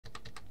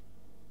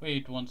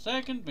Wait 1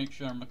 second, make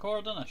sure I'm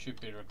recording. I should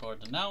be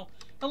recording now.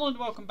 Hello and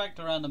welcome back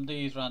to Random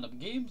Days Random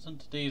Games. In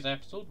today's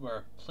episode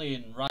we're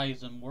playing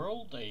Rising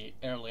World, a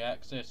early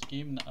access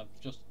game that I've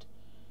just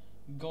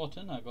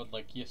gotten. I got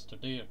like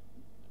yesterday or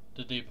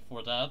the day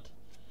before that.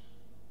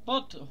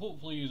 But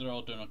hopefully you are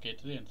all doing okay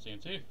today and staying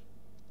safe.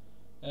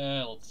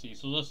 Let's see,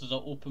 so this is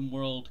an open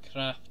world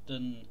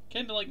crafting,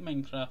 kinda like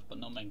Minecraft but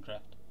not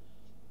Minecraft.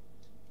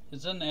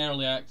 It's in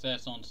early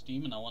access on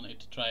Steam and I wanted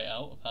to try it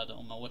out. I've had it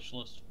on my wish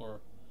list for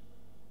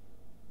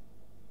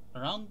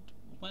around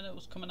when it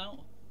was coming out.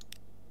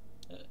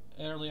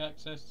 Early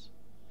access.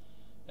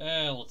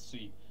 Let's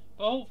see.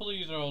 But hopefully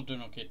you are all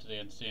doing okay today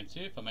and staying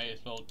safe. I might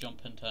as well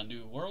jump into a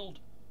new world.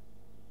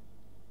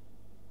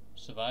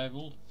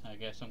 Survival. I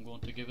guess I'm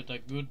going to give it a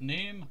good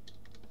name.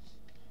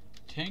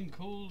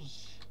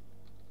 Tenko's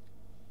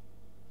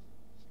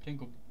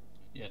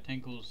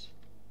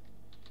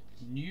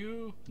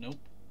new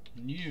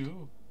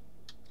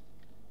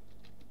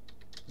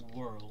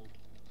world.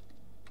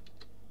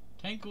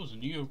 Tenko's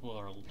new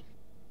world.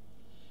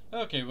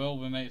 Okay, well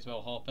we might as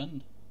well hop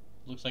in.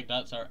 Looks like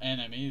that's our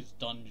enemies,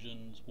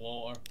 dungeons,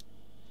 water.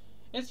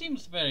 It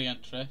seems very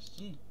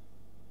interesting.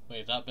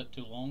 Wait, is that a bit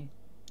too long?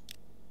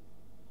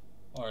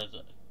 Or is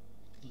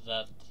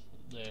that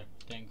there,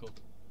 Tenko?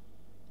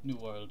 New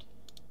world.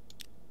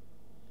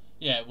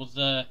 Yeah, it was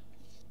the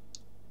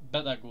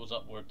bit that goes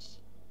upwards.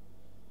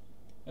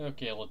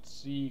 Okay, let's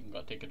see. I'm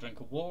gonna take a drink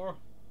of water.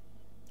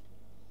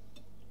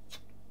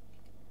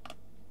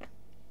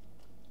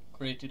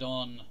 Created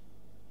on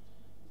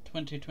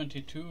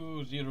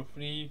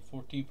 2022-03,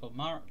 14th of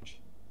March.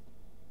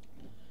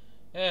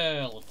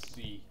 Let's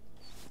see.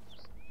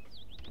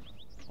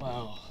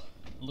 Wow,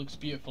 it looks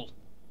beautiful.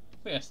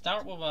 Wait, I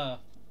start with a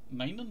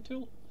mining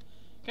tool?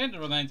 Kinda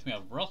reminds me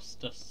of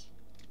Rust, this.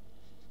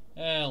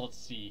 Let's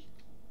see.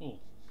 Oh.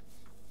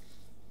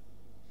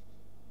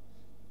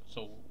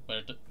 So,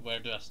 where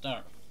do I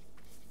start?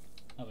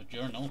 I have a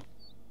journal.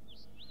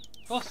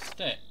 First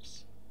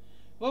steps.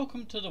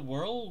 Welcome to the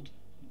world.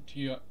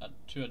 To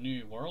a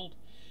new world.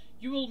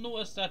 You will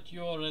notice that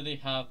you already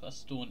have a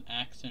stone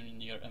axe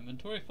in your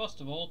inventory. First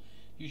of all,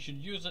 you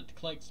should use it to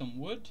collect some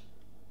wood.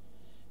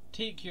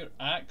 Take your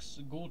axe,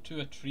 go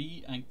to a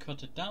tree and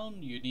cut it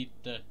down. You need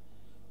to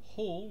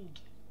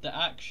hold the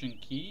action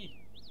key.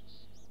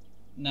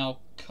 Now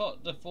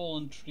cut the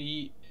fallen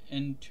tree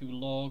into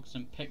logs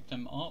and pick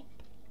them up.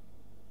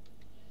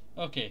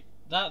 Okay,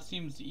 that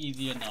seems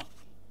easy enough.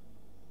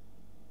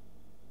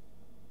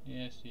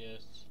 Yes.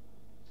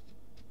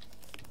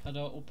 How do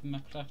I open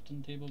my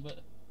crafting table bit?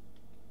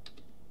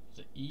 Is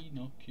it E?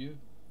 No, Q.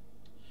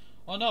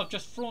 Oh no, I've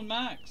just thrown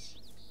my axe.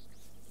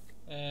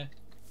 Is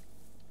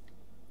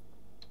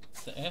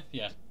it F?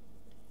 Yeah.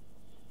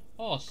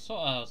 Oh, so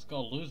I was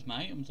gotta lose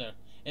my items there.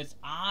 It's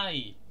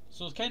I.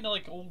 So it's kind of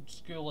like old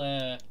school.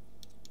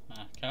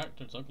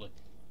 Character's ugly.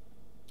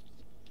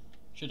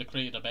 Should have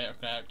created a better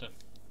character.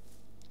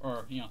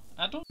 Or, you know,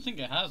 I don't think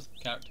it has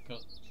character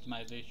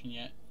customization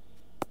yet.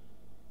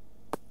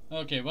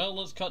 Okay, well,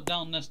 let's cut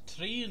down this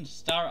tree and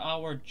start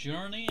our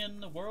journey in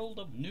the world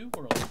of New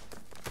World.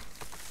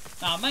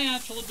 Now, I might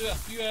actually do a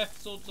few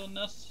episodes on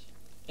this,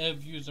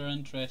 if you are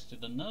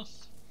interested in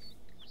this.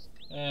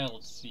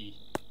 Let's see.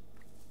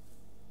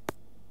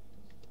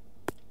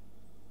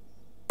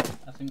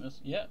 I think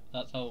this, yeah,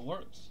 that's how it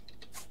works.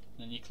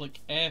 Then you click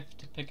F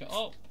to pick it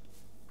up.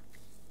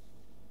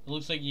 It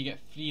looks like you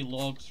get 3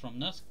 logs from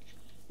this.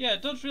 Yeah,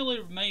 it does really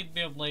remind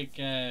me of like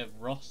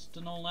Rust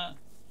and all that.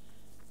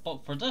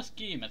 But for this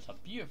game, it's a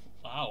beautiful.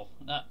 Wow,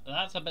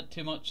 that's a bit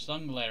too much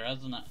sun glare,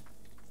 isn't it?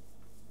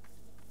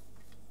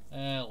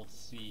 Let's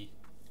see.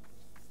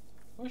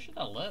 Where should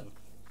I live?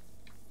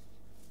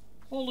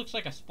 Oh, it looks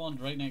like I spawned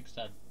right next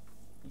to a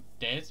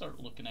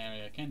desert-looking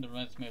area. Kind of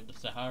reminds me of the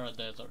Sahara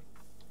Desert.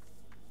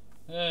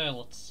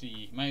 Let's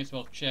see. Might as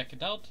well check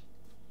it out.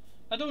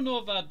 I don't know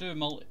if I do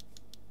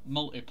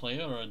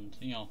multiplayer and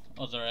you know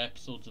other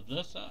episodes of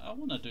this. I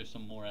want to do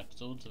some more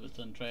episodes if it's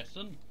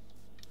interesting.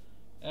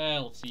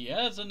 Let's see, it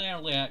is an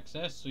early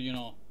access, so you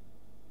know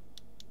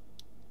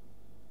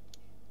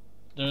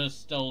there is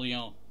still, you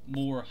know,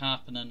 more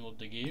happening with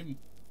the game.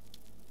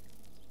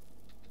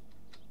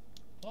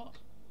 What?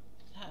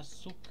 That is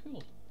so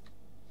cool.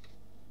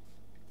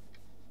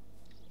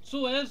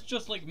 So it is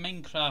just like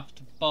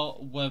Minecraft,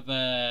 but with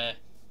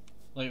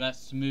like that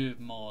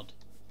smooth mod.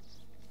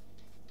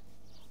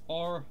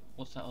 Or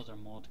what's that other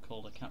mod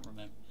called? I can't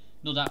remember.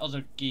 No, that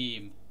other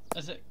game.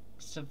 Is it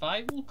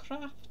Survival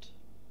Craft?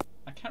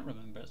 I can't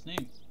remember its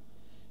name.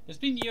 It's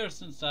been years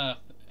since I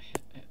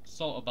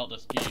thought about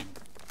this game.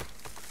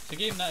 It's a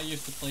game that I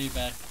used to play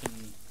back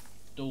in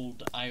the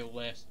old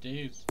iOS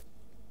days.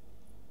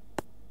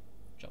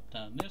 Drop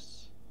down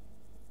this.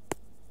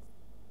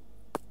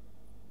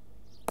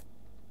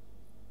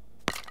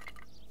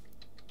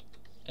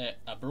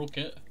 I broke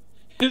it.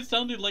 It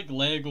sounded like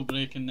Lego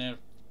breaking there.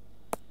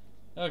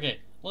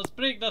 Okay, let's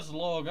break this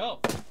log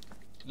up.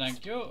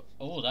 Thank you.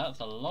 Oh, that's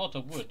a lot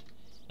of wood.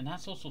 And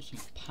that's also some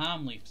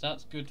palm leaves.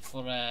 That's good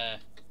for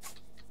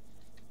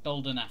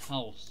building a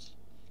house.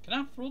 Can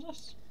I throw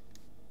this?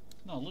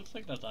 No, it looks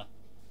like there's a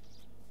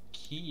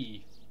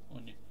key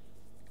on you.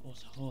 Oh,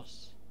 it's a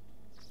horse.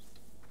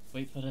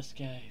 Wait for this,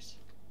 guys.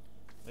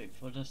 Wait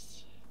for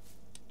this.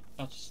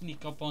 I'll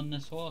sneak up on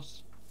this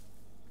horse.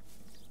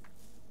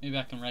 Maybe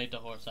I can ride the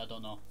horse, I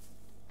don't know.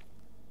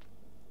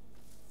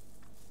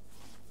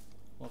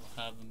 What do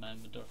I have in my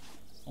inventory?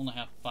 Only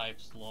have 5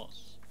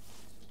 slots.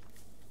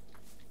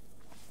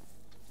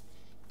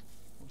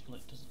 Hopefully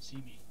it doesn't see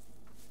me.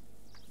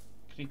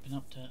 Creeping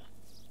up to it.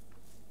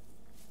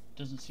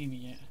 Doesn't see me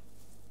yet.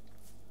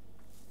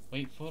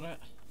 Wait for it.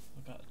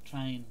 I've got to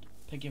try and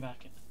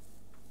piggyback it.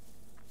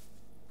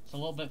 It's a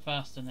little bit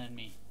faster than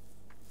me.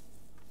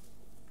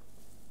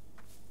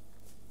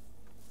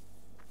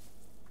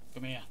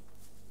 Come here.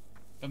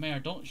 Come here,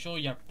 don't show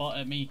your butt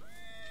at me.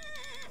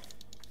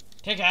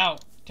 Take it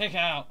out! Take it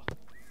out!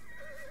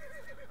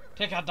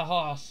 Take out the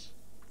horse!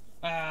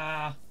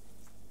 Ah!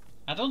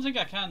 I don't think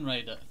I can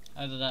ride it.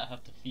 Either that, I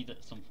have to feed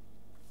it some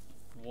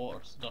water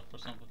stuff or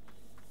something.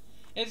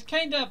 It's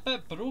kinda a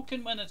bit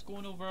broken when it's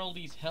going over all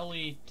these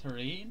hilly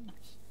terrains.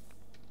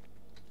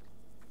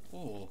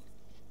 Oh.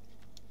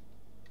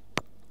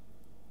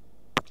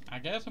 I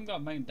guess I'm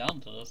gonna mount down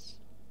to this.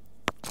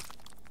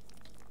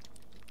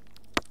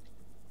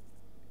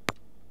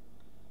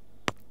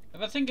 If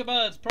I think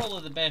about it, it's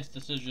probably the best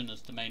decision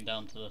is to mine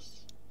down to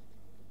this.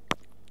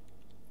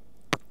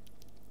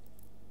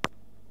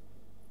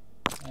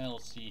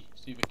 Let's see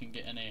if we can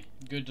get any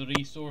good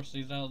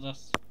resources out of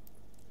this.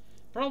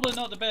 Probably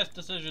not the best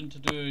decision to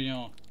do, you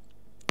know,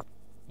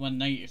 when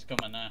night is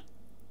coming now.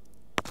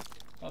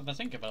 But if I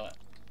think about it,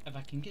 if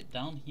I can get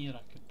down here,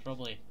 I could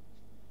probably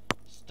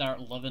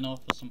start living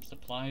off of some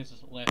supplies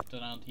left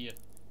around here.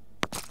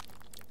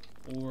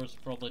 Ore's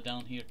probably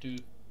down here too.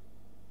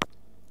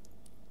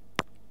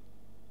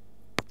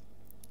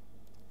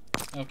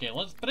 Okay,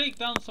 let's break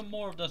down some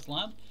more of this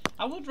land.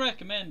 I would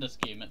recommend this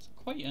game, it's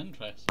quite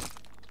interesting.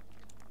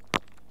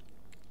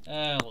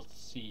 Let's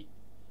see.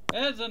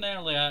 It is an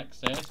early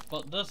access,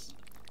 but this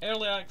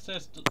early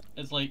access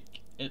is like,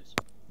 it's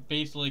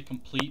basically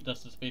complete.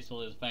 This is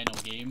basically the final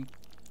game.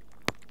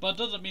 But it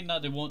doesn't mean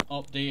that they won't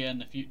update it in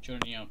the future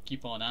and, you know,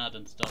 keep on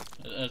adding stuff.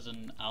 It is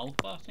an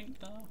alpha, I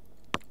think now.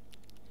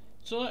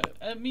 So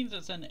it means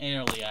it's in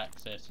early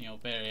access, you know,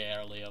 very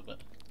early of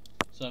it.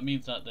 So it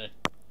means that there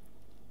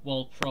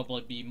will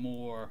probably be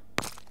more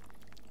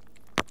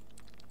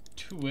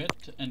to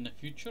it in the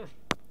future.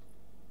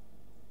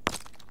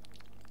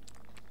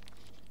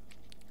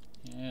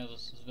 Yeah,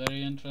 this is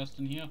very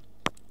interesting here.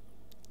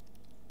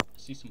 I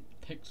see some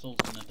pixels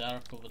in the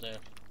dark over there.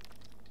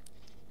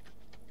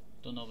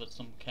 Don't know if it's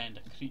some kind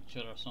of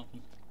creature or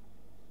something.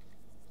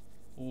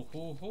 Oh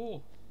ho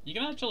ho! You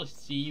can actually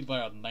see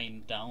where I've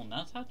mined down.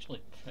 That's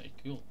actually pretty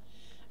cool.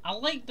 I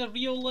like the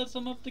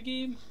realism of the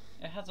game.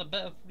 It has a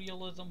bit of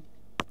realism.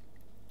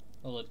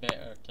 Probably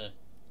better to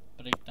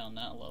break down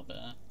that a little bit,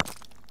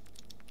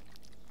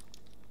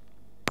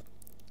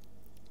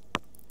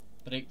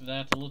 Break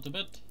that a little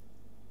bit.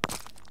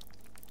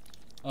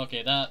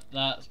 Okay,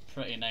 that's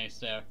pretty nice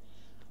there.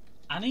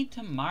 I need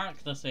to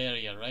mark this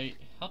area, right?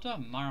 How do I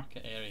mark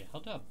an area? How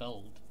do I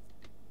build?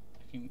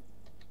 I can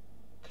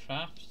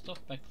craft stuff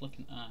by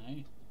clicking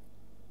I.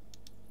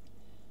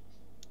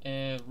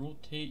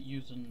 Rotate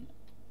using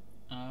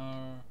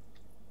R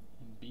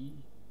and B.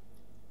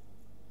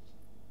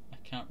 I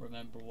can't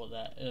remember what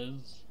that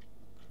is.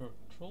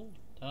 Control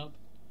tab.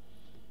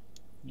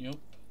 Yup.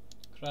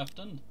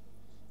 Crafting.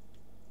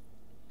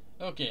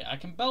 Okay, I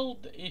can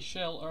build a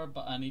shelter,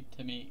 but I need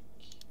to make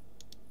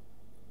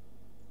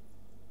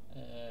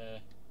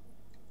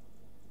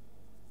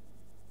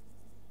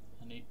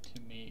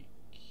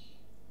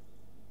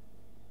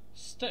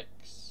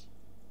sticks.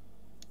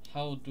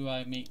 How do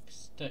I make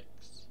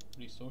sticks?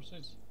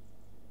 Resources.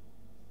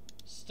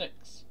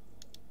 Sticks.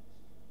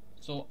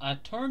 So I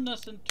turn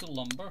this into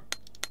lumber.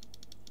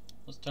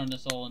 Let's turn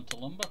this all into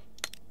lumber.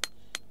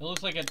 It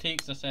looks like it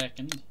takes a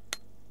second.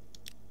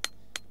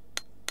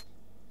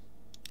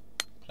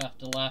 Craft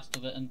the last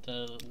of it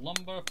into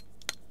lumber.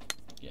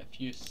 Get a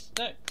few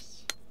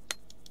sticks.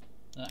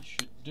 That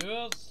should do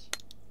us.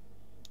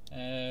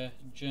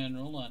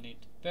 General, I need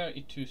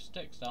 32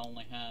 sticks. I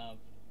only have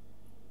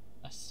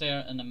a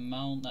certain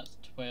amount. That's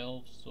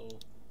 12, so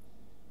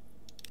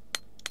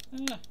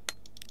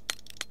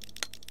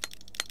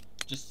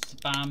just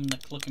spam the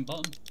clicking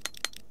button.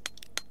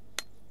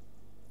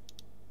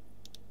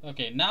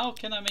 Okay, now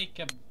can I make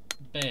a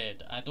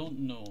bed? I don't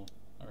know,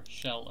 or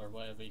shelter,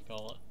 whatever you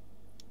call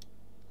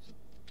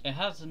it. It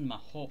has in my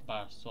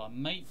hotbar, so I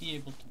might be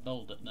able to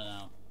build it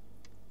now.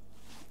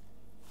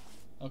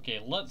 Okay,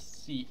 let's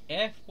see.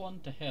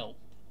 F1 to help.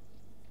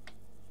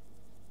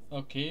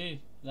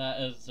 Okay, that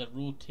is a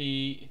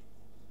rotate.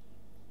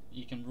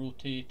 You can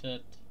rotate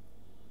it.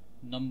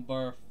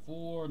 Number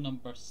 4,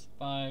 number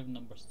 5,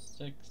 number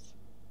 6.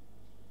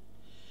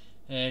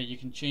 You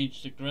can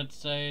change the grid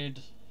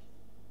side.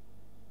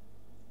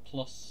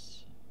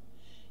 Plus,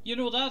 you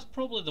know, that's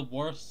probably the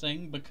worst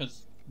thing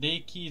because they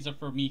keys are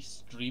for me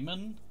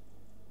streaming.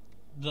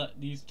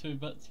 These 2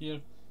 bits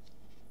here.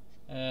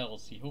 We'll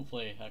see.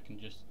 Hopefully I can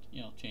just,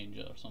 you know, change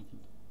it or something.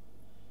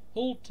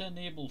 Hold to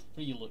enable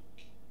free look.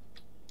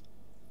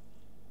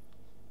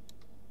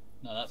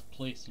 No, that's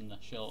placing the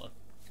shelter.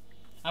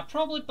 I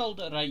probably build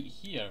it right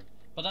here,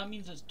 but that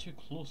means it's too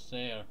close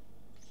there.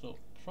 So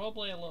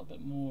probably a little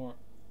bit more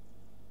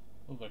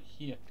over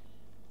here.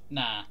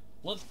 Nah,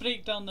 let's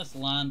break down this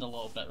land a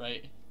little bit,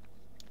 right?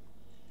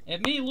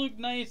 It may look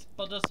nice,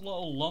 but this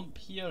little lump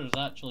here is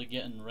actually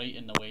getting right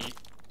in the way.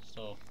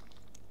 So,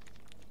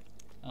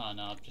 oh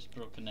no, I've just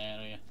broken the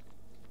area.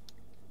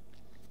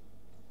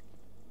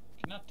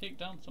 Can I take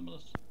down some of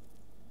this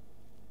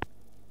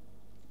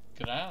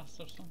grass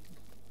or something?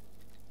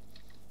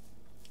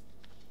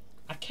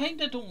 I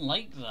kinda don't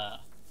like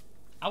that.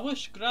 I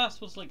wish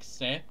grass was like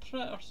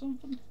separate or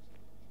something.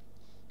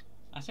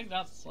 I think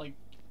that's like,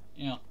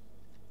 you know,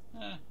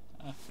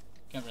 I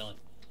can't really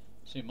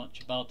say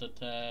much about it.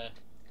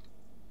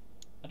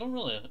 I don't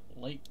really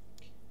like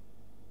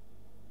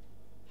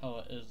how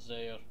it is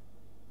there.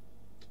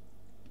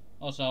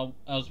 Also,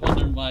 I was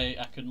wondering why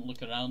I couldn't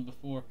look around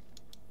before.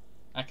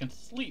 I can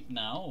sleep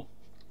now.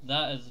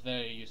 That is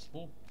very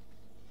useful.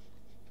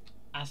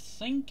 I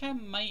think I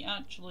might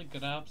actually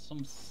grab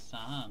some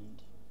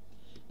sand.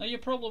 Now you're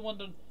probably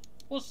wondering,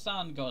 what's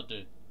sand got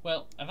to do?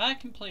 Well, if I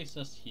can place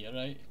this here,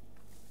 right?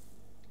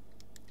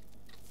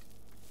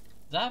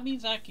 That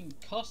means I can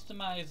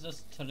customize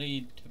this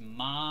terrain to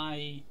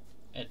my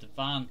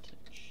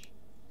advantage.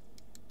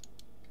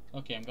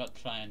 Okay, I'm gonna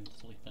try and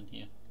sleep in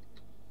here.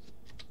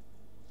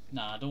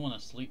 Nah, I don't want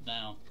to sleep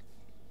now.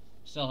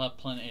 Still have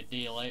plenty of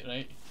daylight,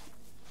 right?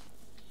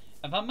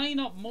 If I mine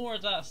up more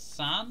of that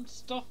sand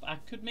stuff, I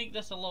could make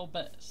this a little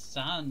bit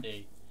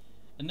sandy.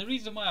 And the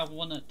reason why I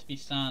want it to be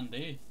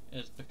sandy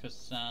is because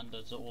sand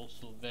is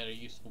also a very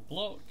useful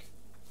block.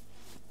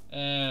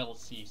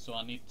 Let's see, so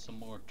I need some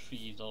more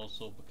trees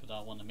also because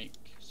I want to make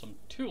some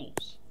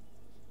tools.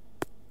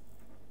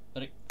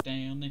 Break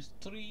down this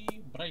tree,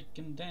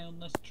 breaking down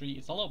this tree.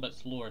 It's a little bit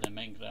slower than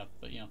Minecraft,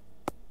 but you know.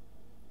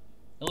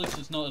 At least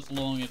it's not as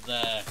long as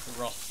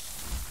Rust.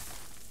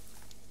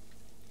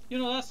 You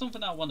know, that's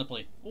something I want to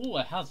play. Oh,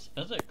 it has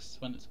physics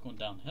when it's going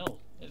downhill.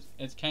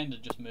 It's kind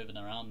of just moving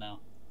around now.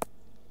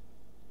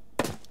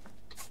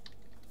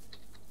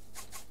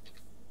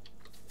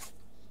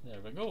 There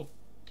we go.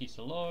 Piece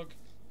of log.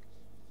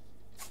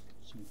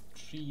 Some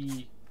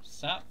tree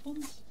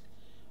saplings.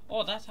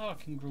 Oh, that's how I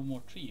can grow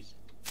more trees.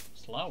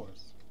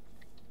 Flowers.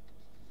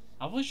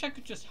 I wish I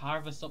could just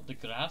harvest up the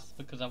grass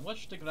because I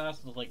wish the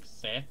grass was like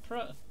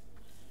separate.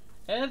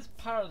 It is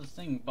part of the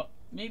thing, but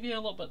maybe a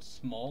little bit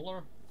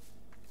smaller.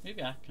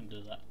 Maybe I can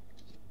do that.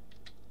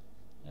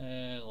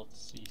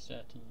 Let's see,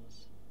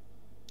 settings.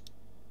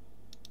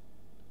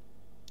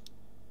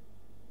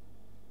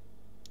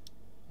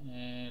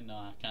 No,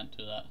 I can't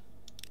do that.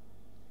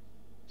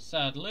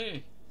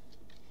 Sadly.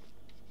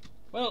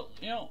 Well,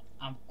 you know,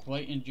 I've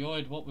quite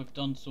enjoyed what we've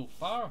done so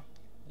far.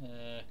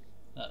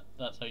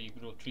 That's how you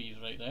grow trees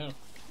right there.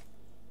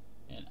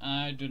 And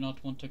I do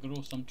not want to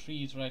grow some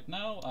trees right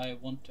now. I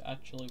want to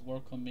actually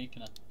work on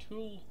making a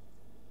tool.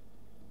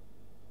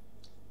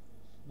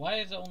 Why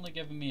is it only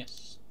giving me a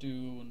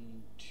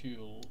stone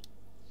tool?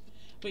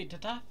 Wait,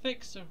 did that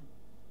fix the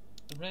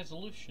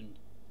resolution?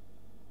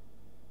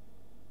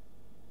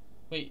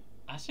 Wait,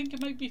 I think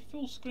it might be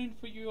full screen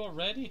for you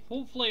already.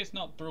 Hopefully it's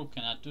not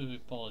broken. I do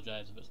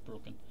apologise if it's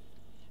broken.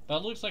 But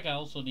it looks like I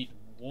also need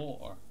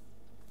water.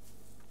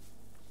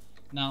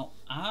 Now,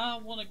 I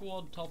want to go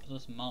on top of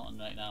this mountain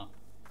right now.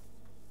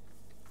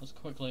 Let's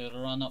quickly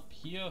run up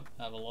here.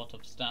 I have a lot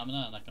of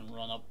stamina and I can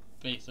run up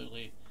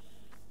basically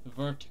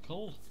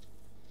vertical.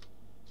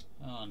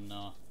 Oh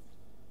no.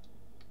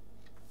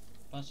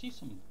 But I see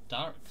some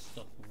dark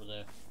stuff over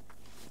there.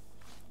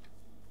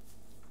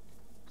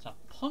 It's a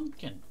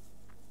pumpkin.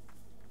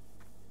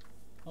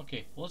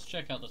 Okay, let's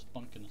check out this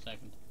pumpkin in a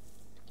second.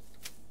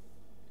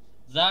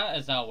 That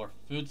is our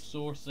food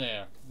source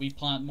there. We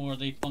plant more of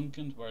these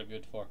pumpkins, we're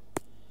good for.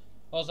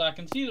 Also, I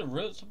can see the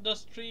roots of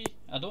this tree.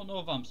 I don't know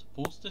if I'm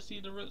supposed to see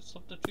the roots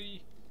of the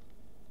tree.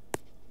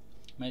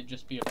 Might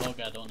just be a bug,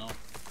 I don't know.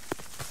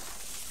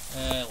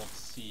 Let's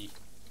see.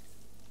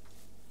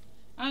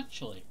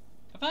 Actually,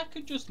 if I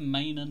could just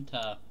mine into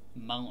a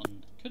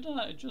mountain, could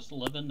I just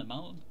live in the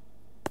mountain?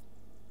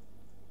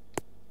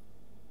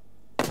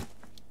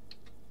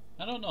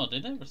 I don't know, they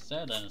never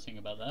said anything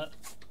about that.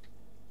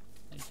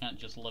 You can't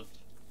just live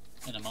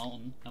in a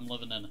mountain. I'm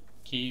living in a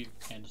cave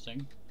kind of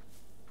thing.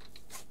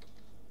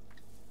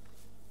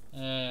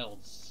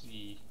 Let's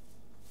see.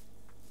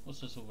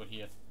 What's this over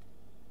here?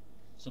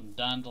 Some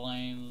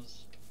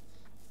dandelions.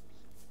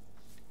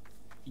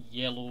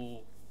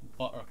 Yellow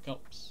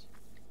buttercups.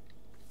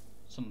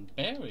 Some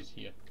berries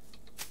here.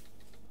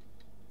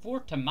 4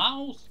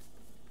 tomatoes?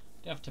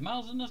 Do you have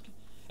tomatoes in this?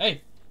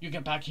 Hey, you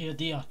get back here,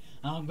 dear.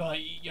 I'm gonna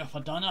eat you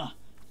for dinner.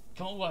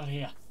 Come over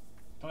here.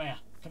 Come here.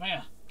 Come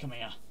here. Come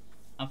here.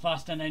 I'm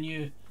faster than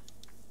you.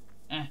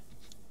 I'm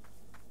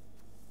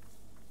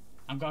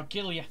gonna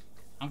kill you.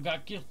 I'm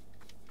gonna kill.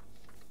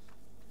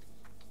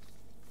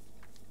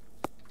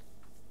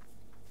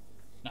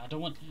 No, I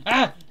don't want.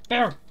 Ah!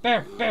 Bear!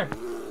 Bear! Bear!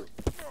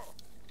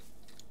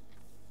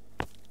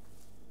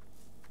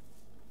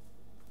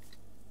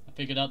 I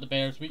figured out the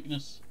bear's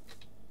weakness.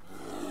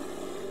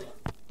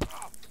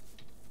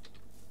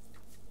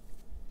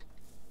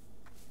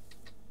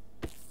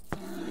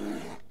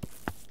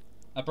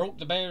 I broke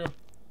the bear.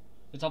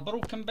 It's a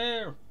broken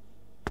bear.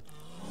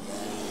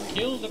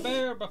 Kill the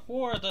bear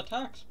before it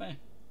attacks me.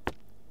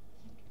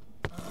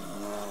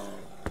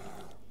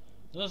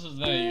 This is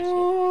very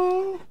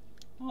useful.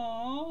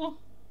 Aww.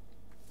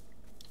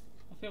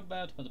 I feel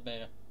bad for the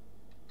bear.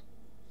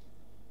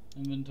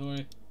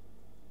 Inventory.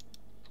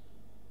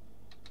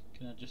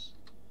 Can I just...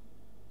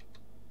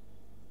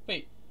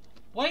 Wait,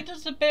 why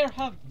does the bear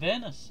have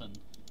venison?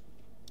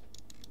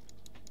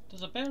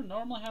 Does a bear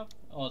normally have...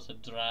 Oh, it's a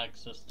drag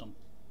system.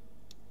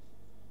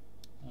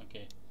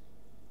 Okay.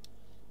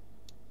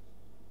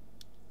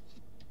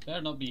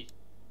 Better not be...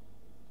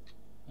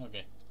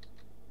 Okay.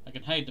 I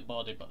can hide the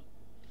body, but...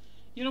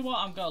 You know what?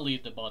 I'm gonna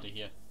leave the body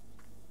here.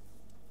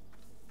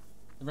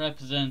 It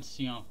represents,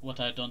 you know, what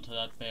I've done to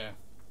that bear.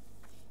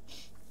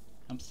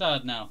 I'm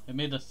sad now. It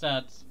made a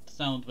sad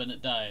sound when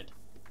it died.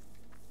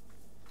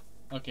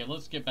 Okay,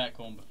 let's get back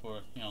home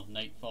before, you know,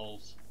 night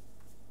falls.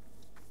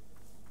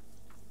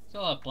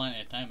 Still have plenty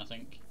of time, I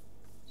think.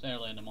 It's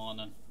early in the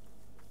morning.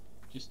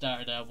 Just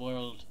started our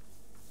world.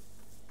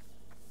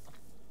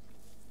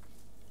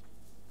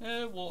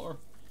 Water.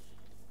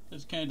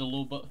 It's kinda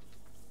low, but...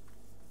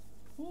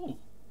 Ooh.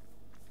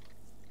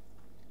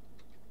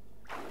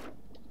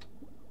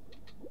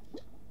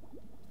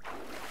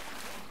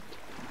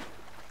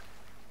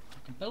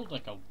 I can build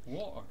like a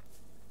water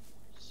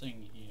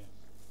thing here.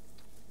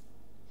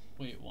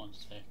 Wait 1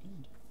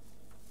 second.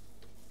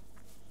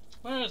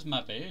 Where is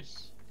my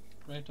base?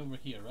 Right over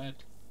here,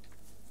 right?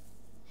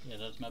 Yeah,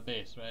 that's my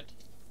base, right?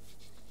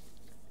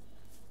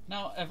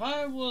 Now, if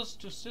I was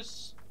to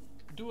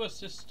do a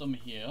system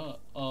here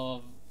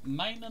of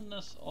mining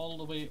this all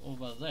the way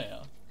over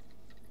there,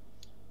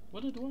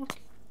 would it work?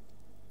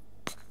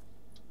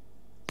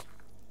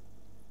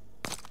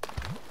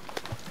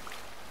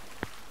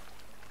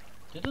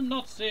 Did it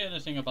not say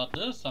anything about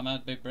this? I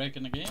might be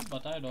breaking the game,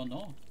 but I don't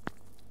know.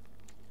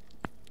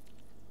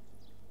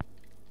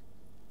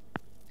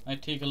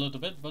 Might take a little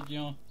bit, but you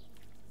know,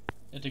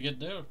 to get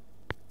there.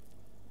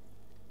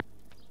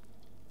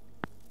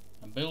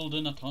 I'm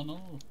building a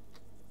tunnel.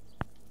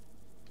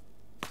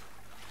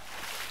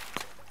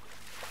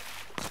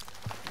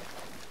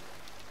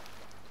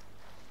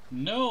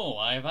 No,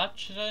 I've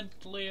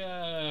accidentally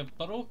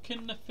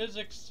broken the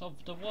physics of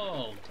the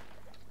world.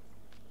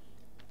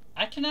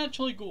 I can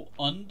actually go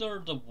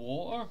under the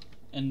water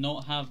and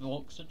not have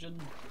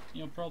oxygen,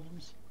 you know,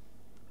 problems.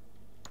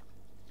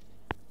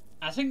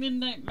 I think they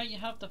might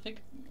have to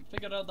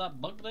figure out that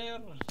bug there.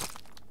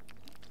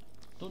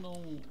 Don't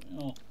know, you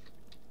know,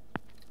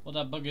 what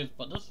that bug is,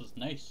 but this is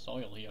nice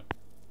soil here.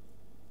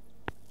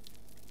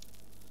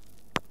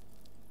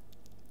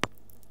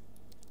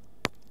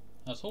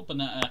 I was hoping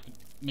that I could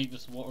make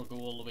this water go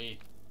all the way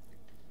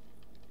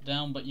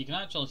down, but you can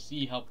actually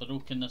see how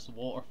broken this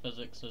water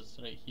physics is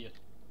right here.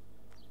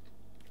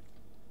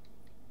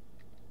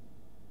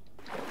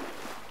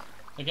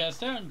 Like at a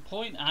certain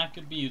point I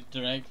could be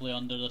directly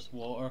under this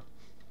water.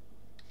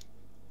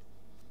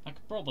 I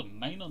could probably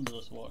mine under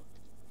this water.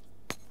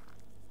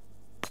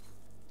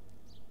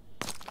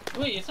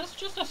 Wait, is this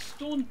just a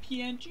stone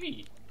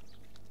PNG?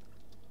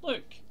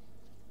 Look,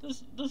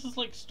 this is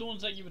like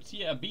stones that you would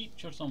see at a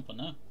beach or something,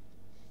 huh?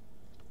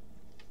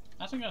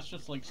 I think that's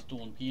just like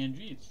stone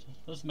PNGs.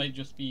 This might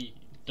just be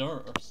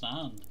dirt or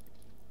sand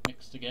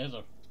mixed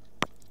together.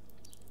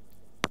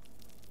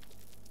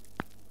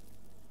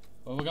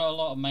 Well, we got a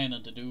lot of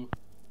mining to do.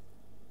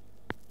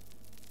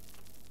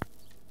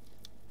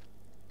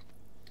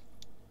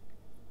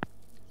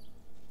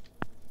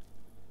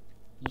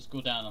 Let's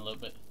go down a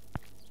little bit.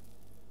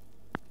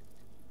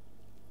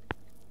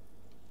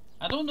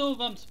 I don't know if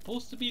I'm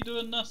supposed to be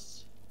doing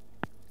this,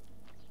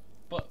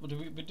 but we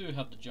do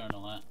have the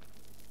journal, huh?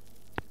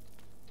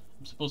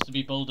 I'm supposed to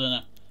be building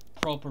a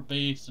proper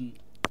base, and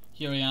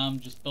here I am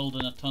just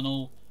building a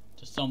tunnel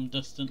to some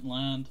distant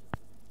land.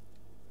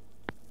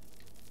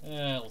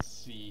 Let's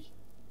see.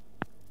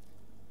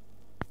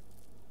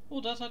 Oh,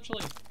 that's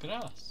actually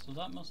grass, so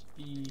that must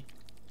be...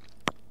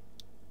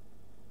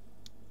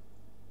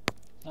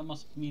 That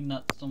must mean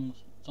that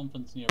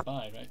something's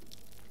nearby, right?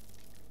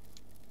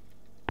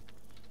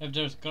 If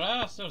there's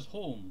grass, there's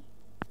home.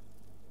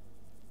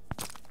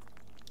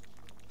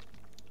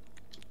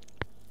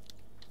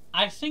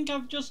 I think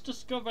I've just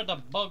discovered a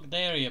bugged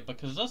area,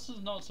 because this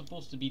is not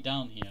supposed to be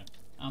down here.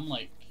 I'm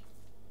like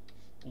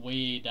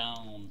way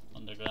down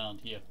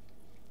underground here.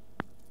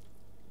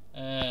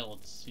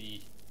 Let's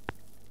see.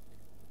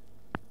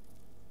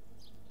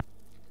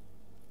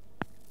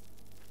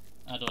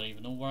 I don't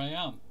even know where I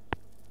am.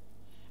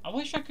 I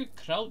wish I could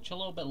crouch a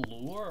little bit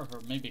lower,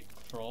 or maybe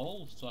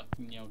crawl, so I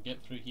can, you know,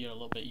 get through here a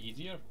little bit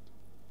easier.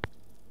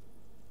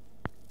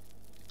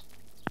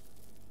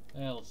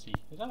 Let's see.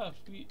 Is that a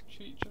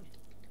feature?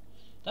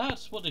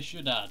 That's what they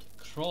should add.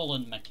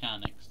 Crawling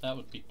mechanics. That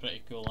would be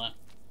pretty cool, huh?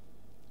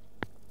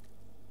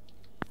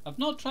 I've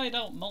not tried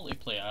out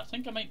multiplayer. I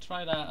think I might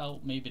try that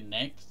out maybe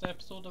next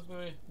episode if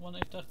we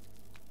wanted to.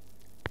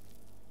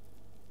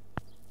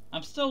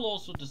 I'm still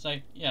also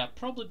deciding, yeah,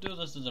 probably do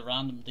this as a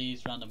random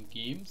days, random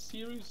games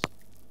series.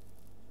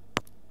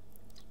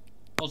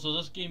 Also,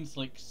 this game's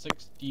like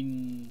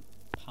 £16?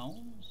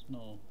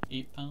 No,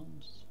 £8.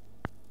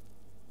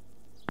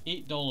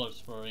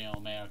 $8 for, you know,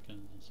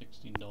 Americans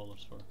and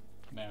 $16 for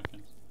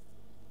Americans.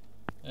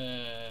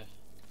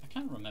 I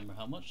can't remember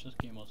how much this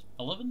game was.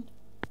 11?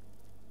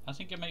 I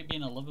think it might be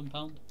an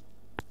 £11.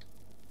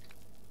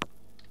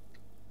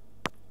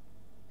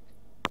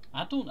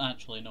 I don't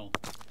actually know.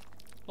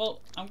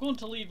 Well, I'm going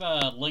to leave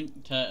a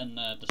link to it in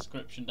the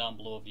description down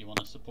below if you want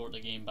to support the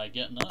game by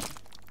getting it.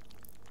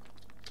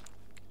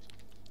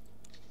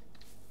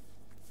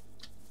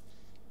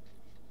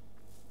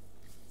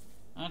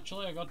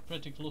 Actually, I got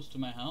pretty close to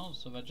my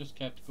house. If I just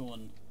kept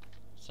going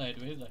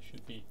sideways, I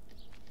should be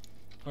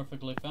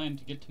perfectly fine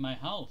to get to my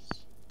house.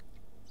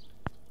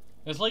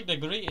 It's like the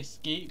Great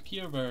Escape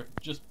here, we're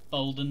just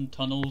building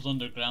tunnels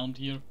underground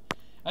here.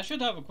 I should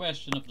have a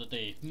question of the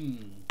day.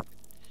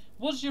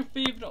 What's your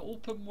favourite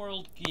open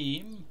world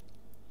game?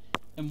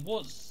 And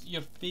what's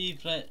your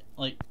favourite,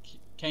 like,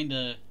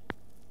 kinda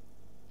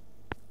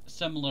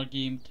similar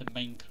game to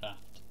Minecraft?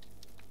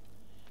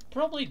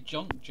 Probably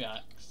Junk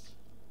Jacks,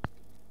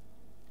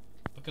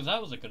 because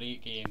that was a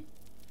great game.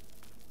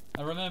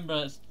 I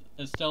remember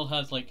it still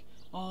has like,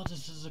 oh,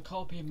 this is a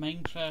copy of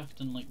Minecraft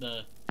in like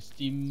the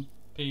Steam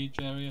page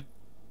area.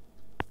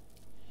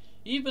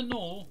 Even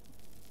though,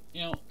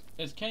 you know,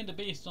 it's kind of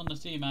based on the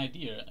same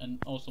idea,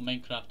 and also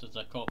Minecraft is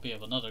a copy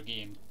of another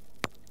game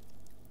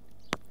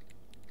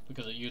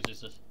because it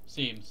uses the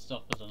same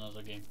stuff as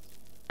another game.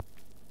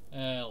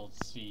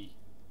 Let's see,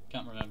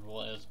 can't remember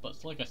what it is, but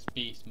it's like a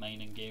space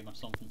mining game or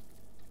something.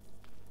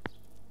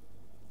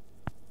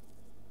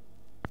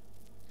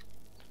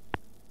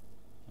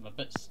 I'm a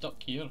bit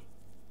stuck here.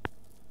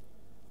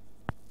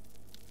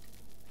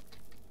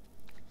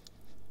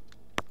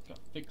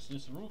 Gotta fix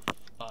this roof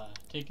by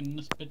taking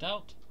this bit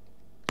out.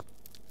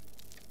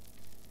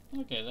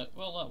 Okay,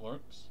 that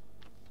works.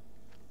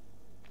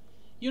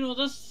 You know,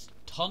 this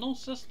tunnel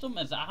system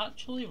is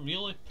actually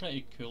really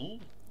pretty cool.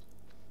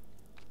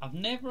 I've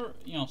never,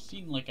 you know,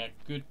 seen like a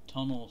good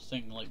tunnel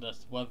thing like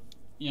this with,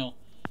 you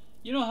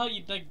know how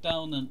you dig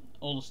down and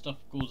all the stuff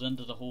goes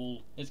into the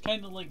hole? It's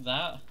kind of like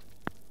that.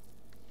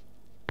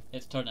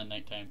 It's turning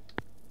nighttime.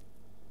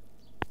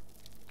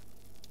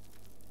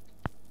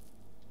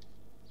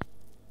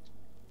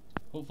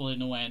 Hopefully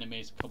no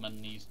enemies come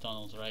in these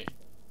tunnels, right?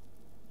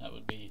 That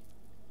would be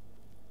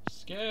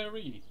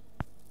scary.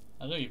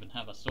 I don't even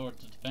have a sword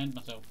to defend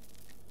myself.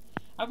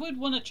 I would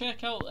want to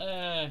check out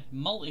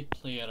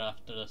multiplayer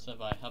after this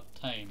if I have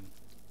time.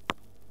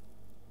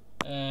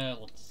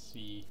 Let's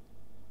see.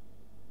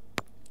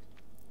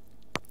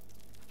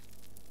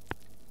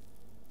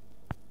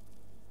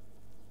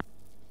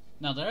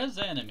 Now there is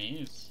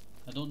enemies.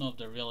 I don't know if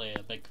they're really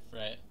a big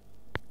threat.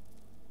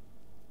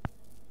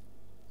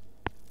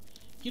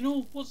 You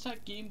know, what's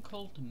that game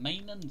called?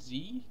 Mine and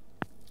Z?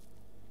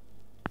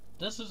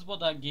 This is what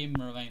that game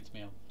reminds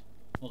me of.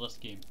 Well, this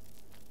game.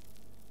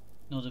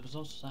 No, there was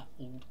also that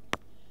old...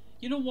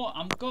 You know what,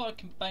 I'm gonna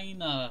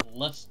combine a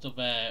list of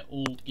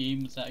old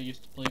games that I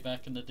used to play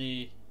back in the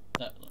day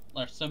that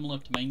are similar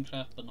to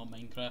Minecraft but not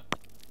Minecraft.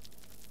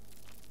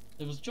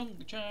 There was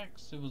Junk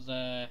Jacks, there was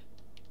that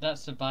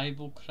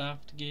survival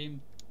craft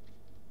game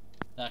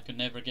that I could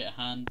never get a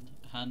hand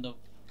of,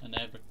 and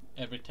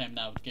every time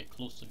that I would get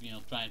close to, you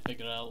know, try and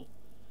figure out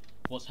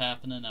what's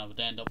happening, I would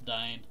end up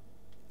dying.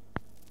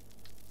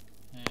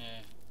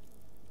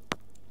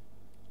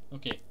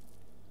 Okay,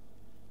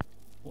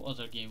 what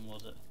other game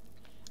was it?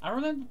 I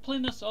remember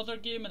playing this other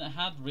game and it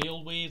had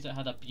railways, it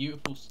had a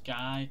beautiful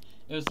sky.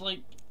 It was like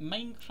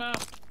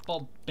Minecraft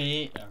but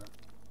better.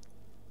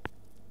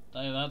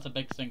 That's a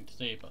big thing to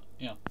say, but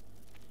you know,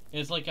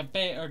 it's like a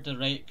better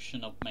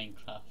direction of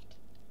Minecraft.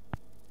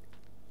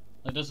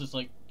 Like this is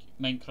like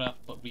Minecraft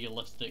but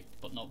realistic,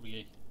 but not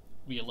really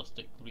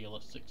realistic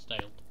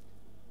styled.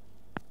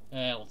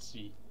 Let's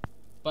see.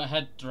 But it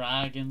had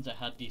dragons, it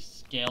had these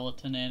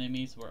skeleton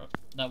enemies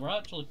that were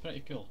actually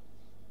pretty cool.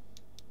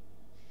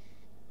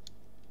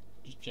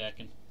 Just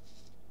checking.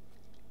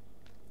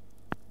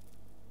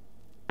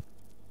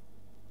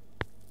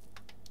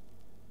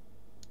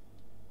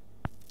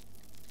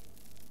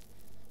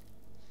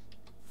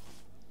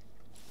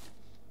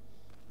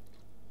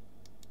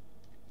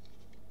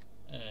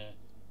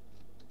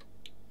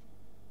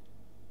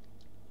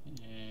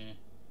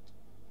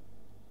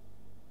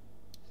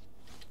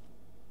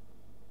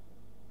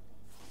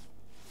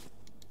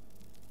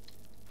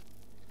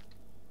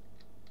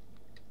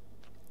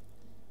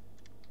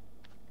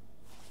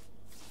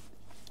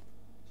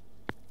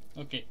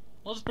 Okay,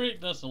 let's break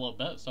this a little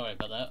bit, sorry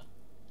about that.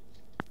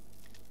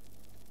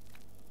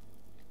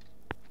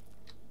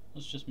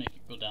 Let's just make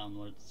it go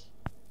downwards.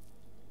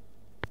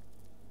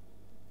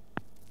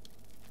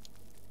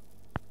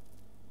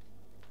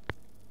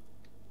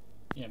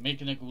 Yeah,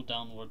 making it go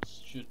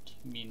downwards should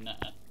mean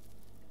that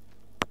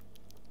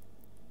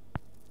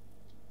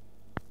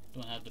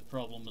Don't have the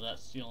problem with that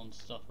stealing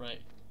stuff,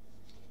 right?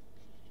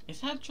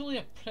 It's actually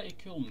a pretty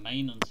cool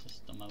mining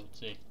system, I would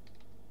say.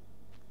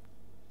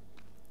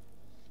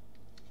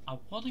 I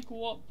want to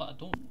go up, but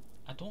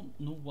I don't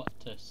know what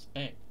to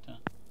expect. Huh?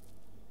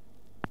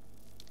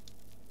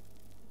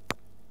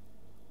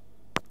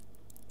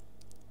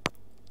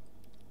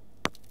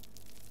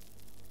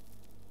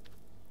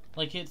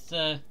 Like it's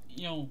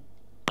you know,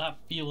 that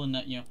feeling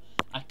that, you know,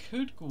 I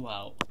could go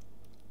out,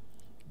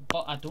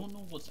 but I don't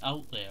know what's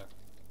out there.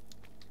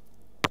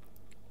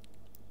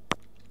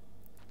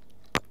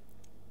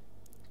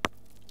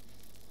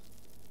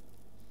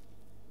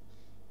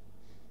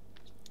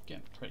 It's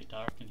getting pretty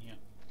dark in here.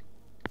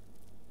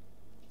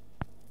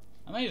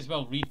 I might as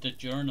well read the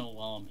journal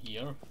while I'm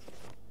here.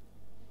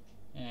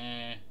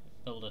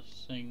 Build a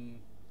thing.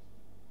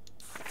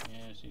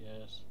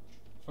 Yes.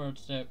 Third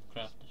step,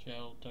 craft a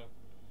shelter.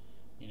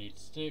 You need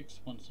sticks.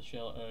 Once the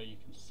shelter, you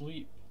can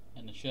sleep.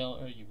 In the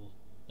shelter,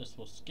 this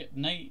will skip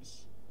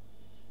nights.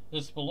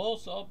 This will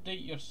also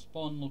update your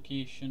spawn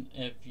location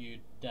if you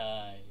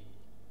die.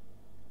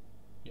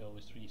 You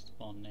always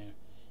respawn there.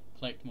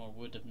 Collect more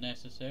wood if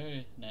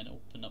necessary, and then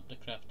open up the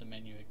crafting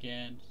menu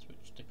again.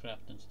 Switch to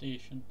crafting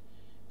station.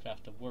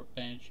 Craft a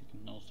workbench. You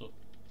can also.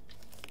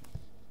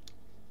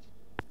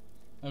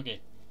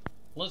 Okay,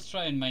 let's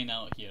try and mine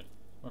out here.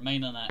 We're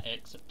mining that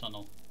exit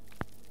tunnel.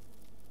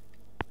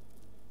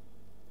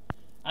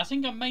 I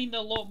think I mined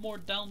a lot more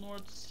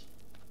downwards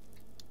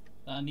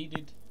than I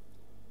needed.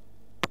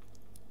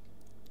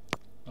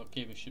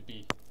 Okay, we should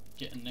be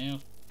getting there.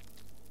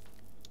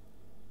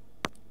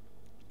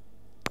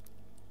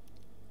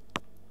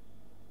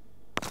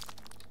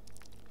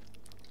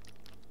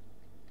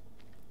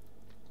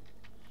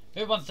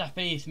 Who wants to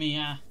face me,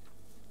 huh?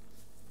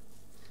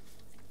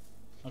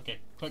 Okay,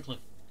 quickly.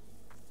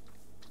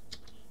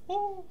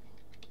 Woo!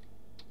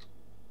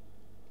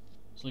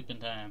 Sleeping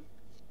time.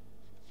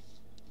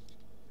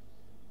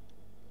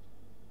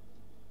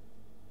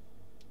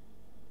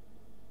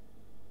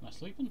 Am I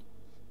sleeping?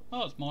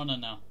 Oh, it's morning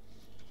now.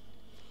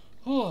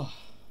 Oh.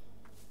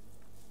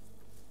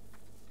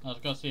 I was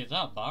gonna say, is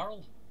that a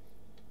barrel?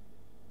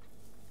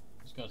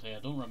 I was gonna say, I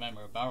don't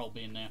remember a barrel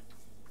being there.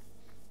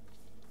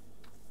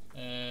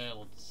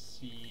 Let's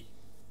see.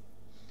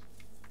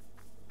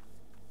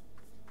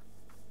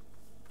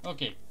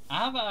 Okay, I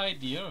have an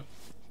idea.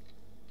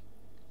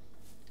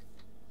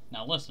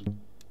 Now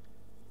listen.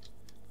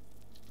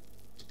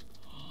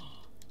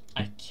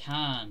 I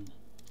can.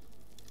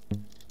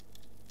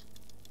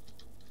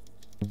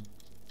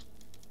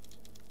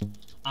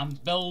 I'm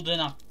building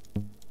a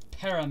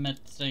pyramid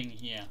thing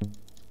here.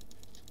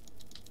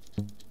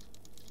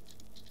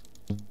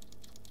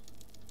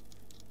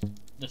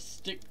 The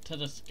stick to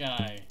the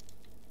sky.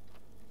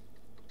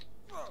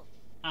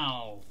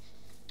 Ow.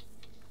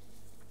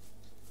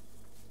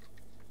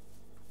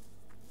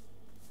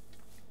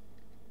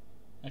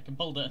 I can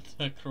build it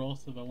into a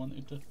cross if I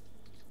wanted to.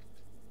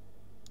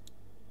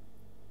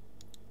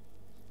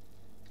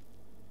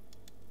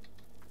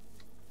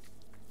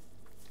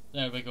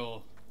 There we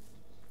go.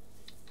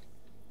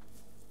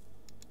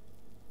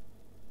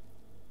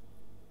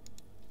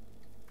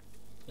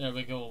 There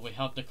we go, we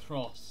have the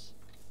cross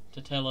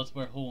to tell us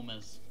where home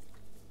is.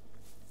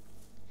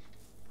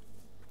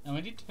 And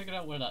we need to figure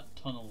out where that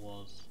tunnel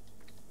was.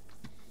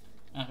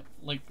 I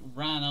like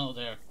ran out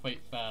there quite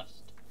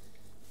fast.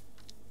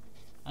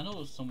 I know it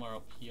was somewhere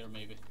up here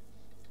maybe.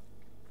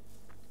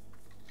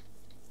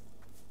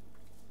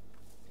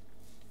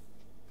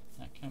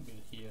 That can't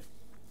be here.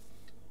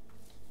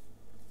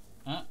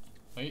 Ah,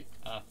 wait,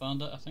 I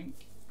found it I think.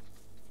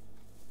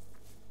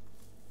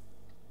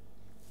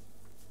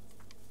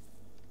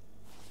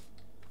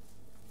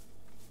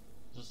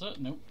 Is this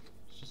it? Nope.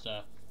 It's just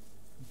a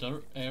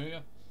dirt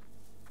area.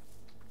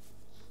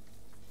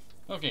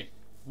 Okay,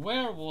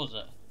 where was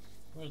it?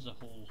 Where's the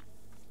hole?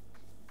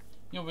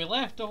 You know, we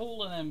left the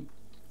hole and then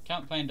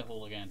can't find the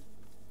hole again.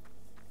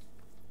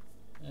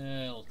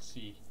 Let's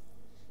see.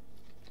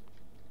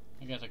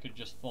 I guess I could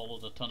just follow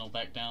the tunnel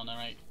back down,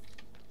 alright.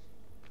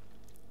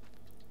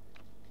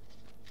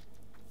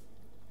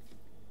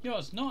 Yo,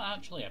 it's not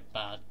actually a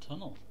bad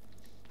tunnel.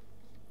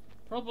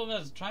 Problem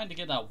is trying to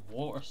get that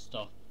water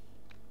stuff.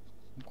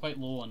 I'm quite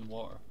low on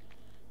water.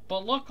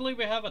 But luckily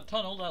we have a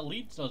tunnel that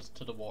leads us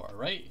to the water,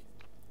 right?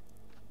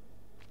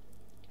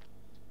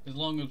 As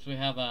long as we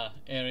have a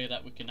area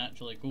that we can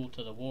actually go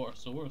to the water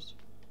source,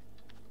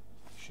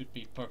 should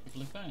be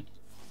perfectly fine.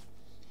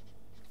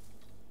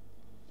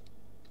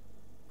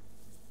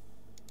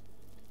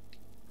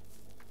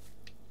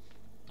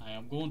 I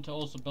am going to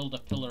also build a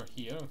pillar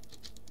here.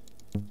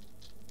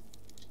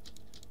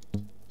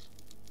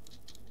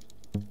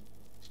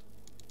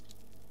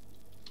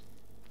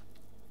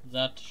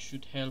 That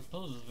should help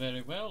us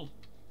very well.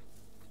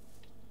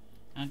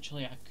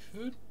 Actually, I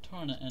could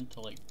turn it into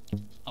like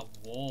a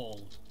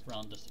wall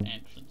around this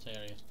entrance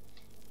area.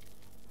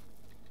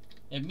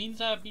 It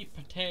means I'd be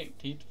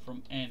protected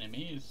from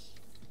enemies.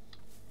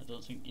 I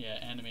don't think, yeah,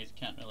 enemies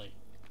can't really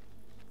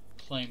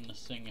climb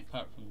this thing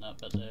apart from that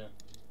bit there.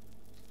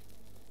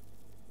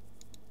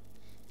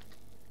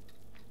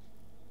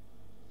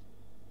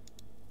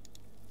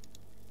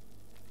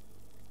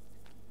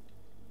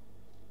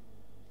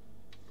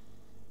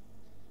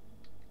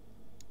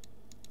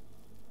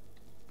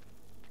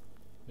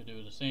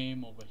 the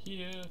same over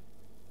here.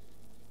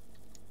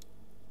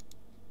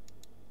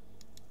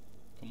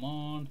 Come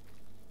on.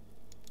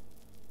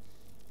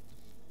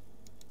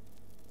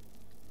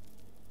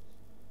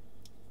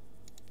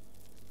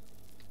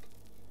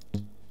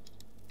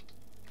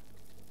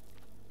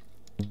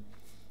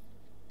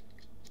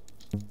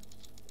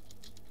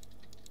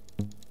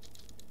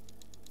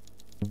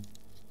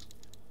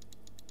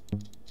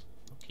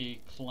 Okay,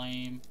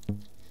 climb.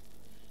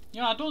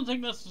 Yeah, I don't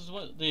think this is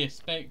what they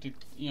expected,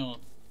 you know,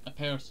 a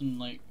person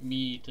like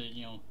me to,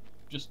 you know,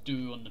 just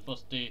do on the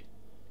first day.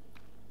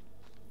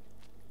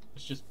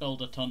 Let's just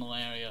build a tunnel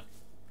area.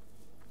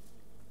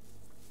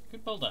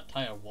 Could build an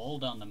entire wall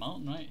down the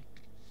mountain, right?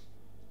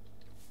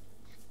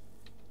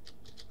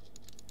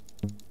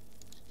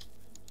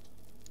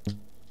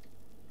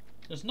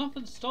 There's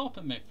nothing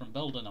stopping me from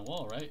building a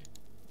wall, right?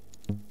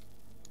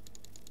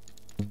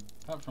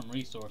 Apart from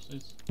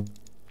resources.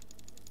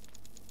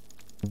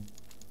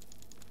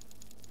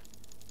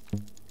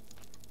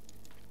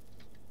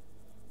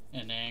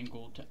 And then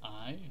go to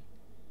I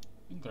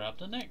and grab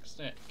the next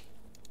stick.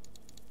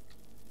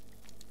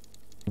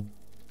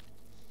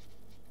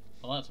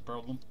 Well, that's a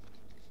problem.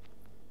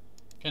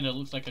 Kinda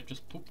looks like I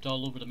just pooped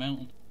all over the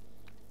mountain.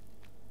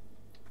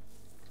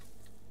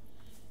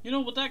 You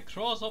know, with that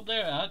cross up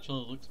there, it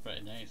actually looks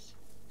pretty nice.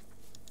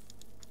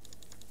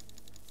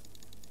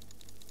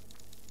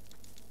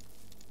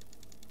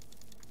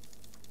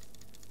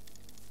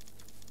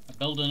 I'm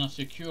building a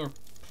secure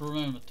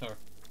perimeter.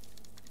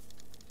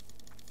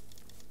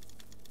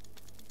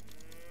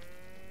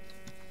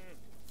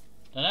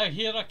 Did I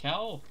hear a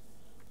cow?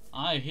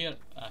 I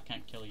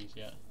can't kill these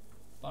yet,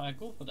 but I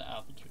go for the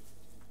apple tree.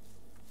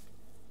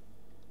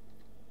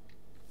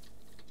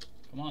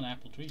 Come on,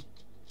 apple tree.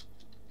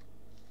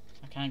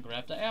 I can't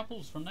grab the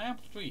apples from the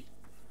apple tree.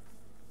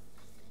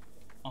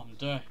 I'm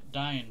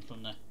dying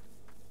from the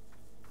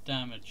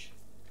damage.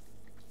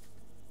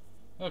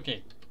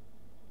 Okay.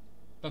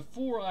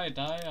 Before I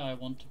die, I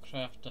want to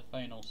craft the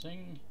final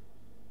thing.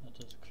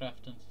 That is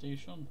crafting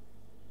station.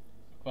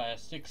 Require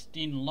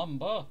 16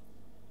 lumber.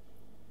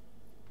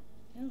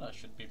 Yeah, that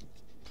should be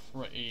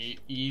pretty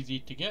easy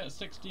to get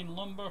 16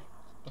 lumber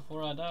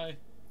before I die.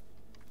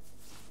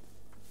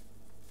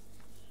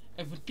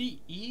 It would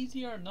be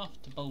easier enough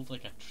to build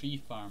like a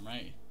tree farm,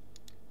 right?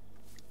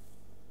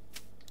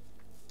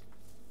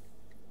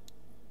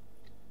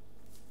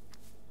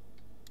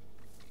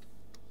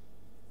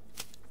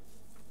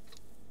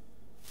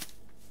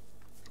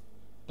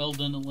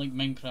 Building it like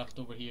Minecraft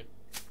over here.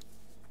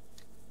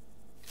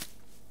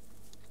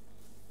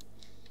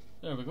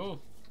 There we go.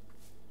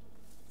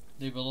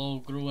 They will all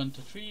grow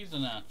into trees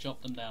and I'll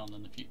chop them down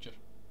in the future.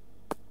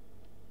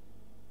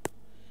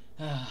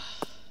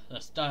 The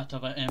start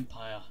of an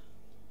empire.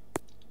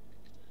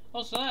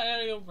 Also, that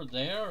area over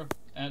there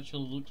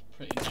actually looks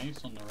pretty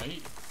nice on the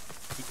right.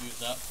 Could use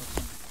that for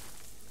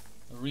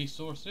some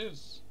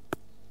resources.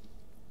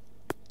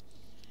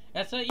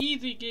 It's an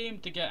easy game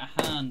to get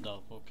a hand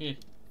of, okay?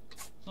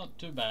 It's not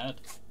too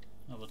bad,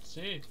 I would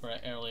say, for an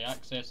early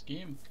access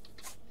game.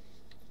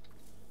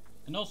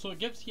 And also it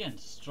gives you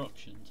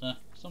instructions.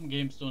 Some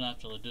games don't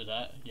actually do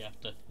that. You have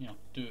to, you know,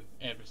 do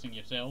everything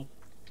yourself.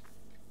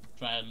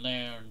 Try and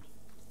learn.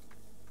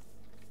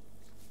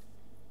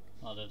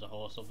 Oh, there's a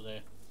horse over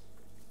there.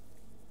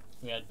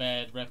 We had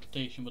bad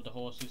reputation with the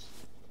horses.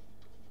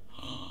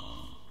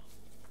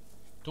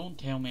 Don't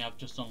tell me I've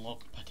just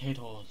unlocked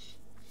potatoes.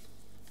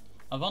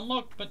 I've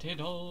unlocked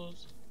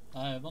potatoes.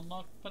 I've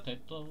unlocked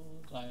potatoes.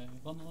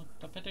 I've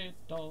unlocked a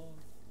potato.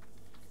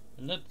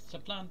 Let's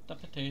plant a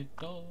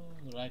potato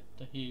right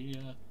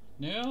here.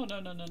 No, no,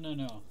 no, no, no,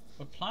 no.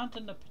 We're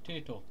planting the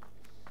potato.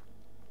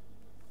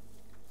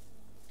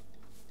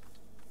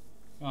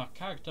 Oh,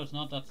 character's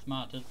not that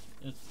smart,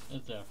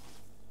 is there?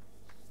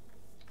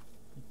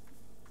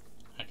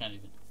 I can't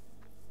even.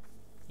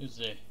 Is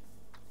there?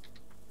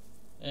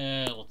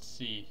 Let's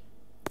see.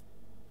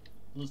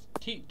 Let's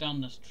take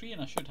down this tree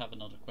and I should have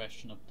another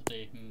question of the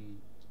day.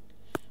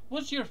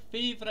 What's your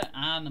favourite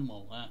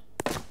animal,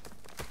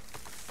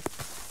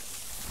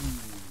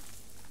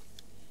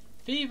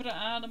 Favourite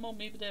animal,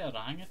 maybe the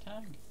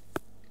orangutan?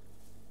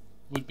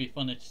 Would be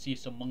funny to see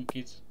some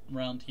monkeys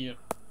around here.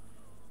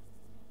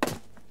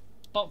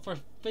 But for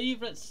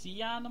favourite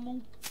sea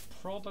animal,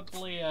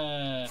 probably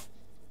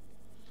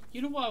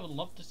you know what I would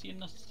love to see in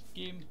this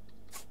game?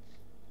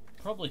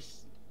 Probably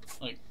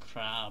like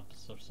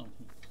crabs or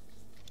something.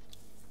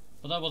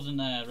 But that wasn't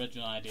the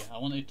original idea. I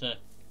wanted to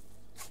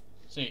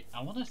say,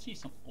 I want to see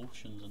some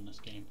oceans in this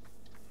game.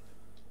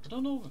 I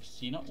don't know if we've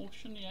seen an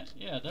ocean yet.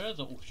 Yeah, there is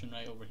an ocean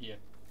right over here.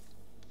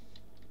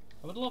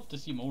 I would love to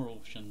see more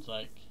oceans,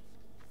 like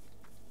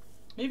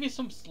maybe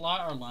some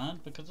slatter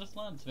land, because this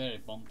land's very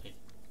bumpy.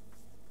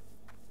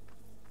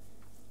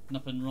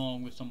 Nothing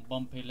wrong with some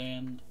bumpy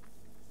land.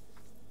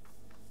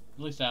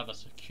 At least I have a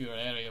secure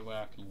area where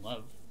I can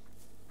live.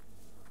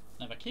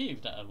 I have a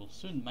cave that I will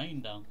soon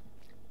mine down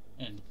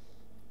in.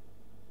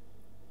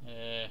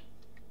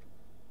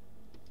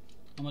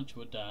 How much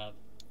would I have?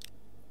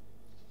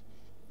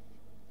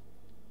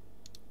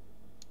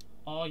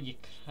 Oh, you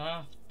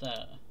craft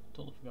that.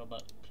 Totally forgot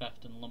about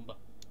crafting lumber.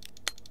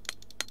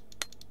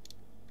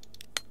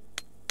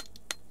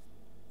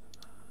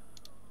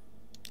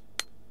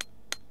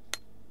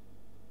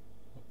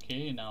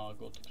 Okay, now I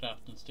go to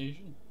crafting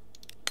station.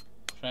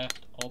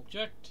 Craft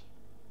object.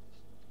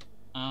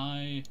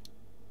 I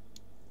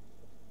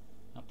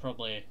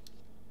probably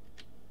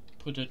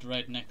put it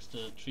right next to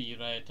the tree,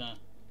 right?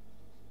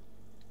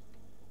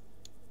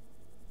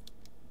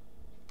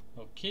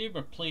 Okay,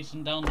 we're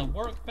placing down the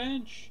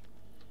workbench.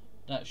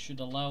 That should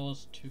allow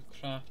us to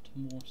craft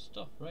more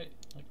stuff, right?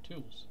 Like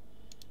tools.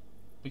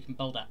 We can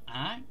build an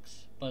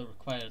axe, but it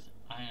requires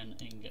iron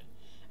ingot.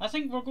 I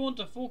think we're going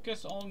to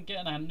focus on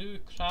getting a new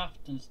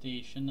crafting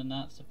station, and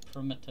that's a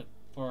primitive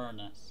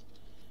furnace.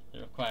 It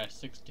requires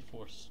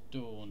 64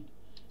 stone.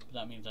 But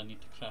that means I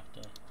need to craft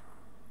a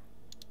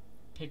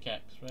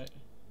pickaxe, right?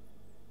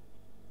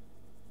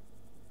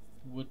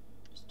 Wood,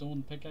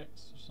 stone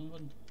pickaxe or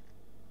something?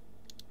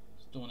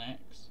 Stone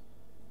axe.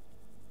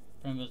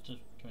 Primitive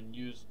can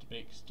use to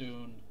break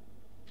stone.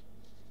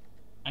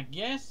 I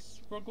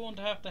guess we're going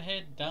to have to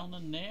head down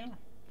in there.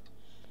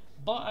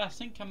 But I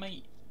think I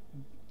might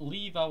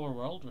leave our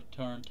world,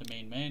 return to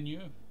main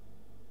menu.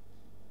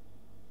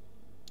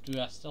 Do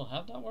I still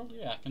have that world?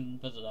 Yeah, I can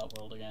visit that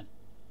world again.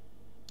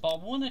 But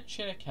I want to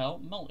check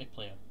out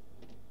multiplayer.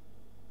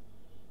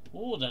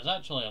 Oh, there's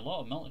actually a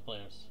lot of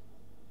multiplayers.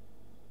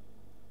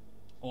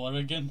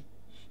 Oregon.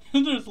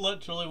 There's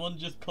literally one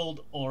just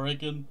called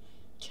Oregon.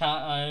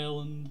 Cat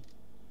Island.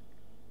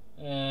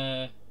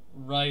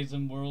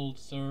 Rising World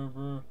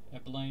server.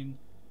 Ebeline.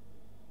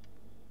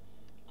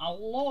 A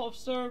lot of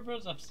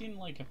servers. I've seen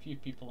like a few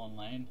people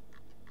online.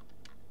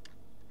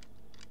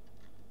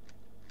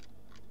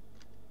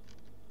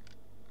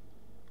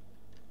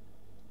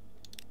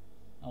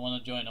 I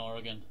want to join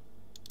Oregon.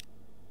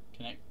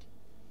 Connect.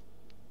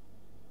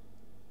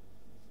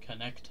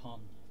 Connect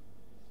on.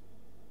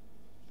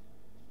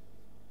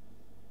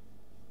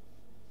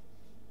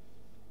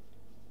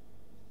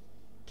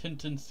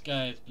 Tintin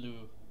sky is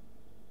blue.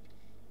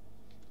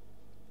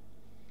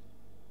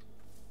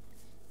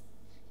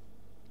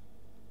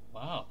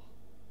 Wow.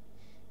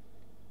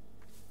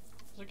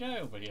 There's a guy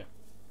over here.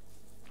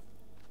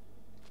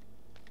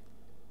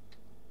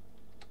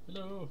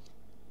 Hello.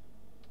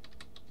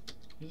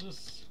 Is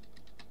this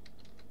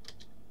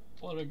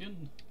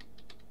Oregon?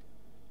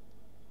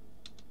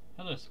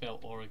 How do I spell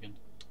Oregon?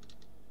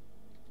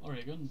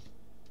 Oregon.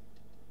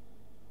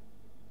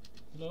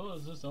 Hello,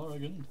 is this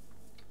Oregon?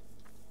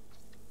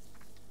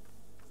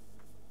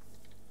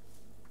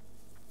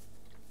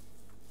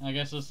 I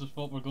guess this is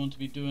what we're going to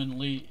be doing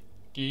late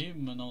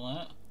game and all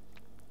that.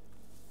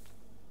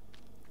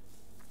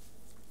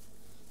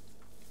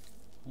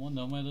 I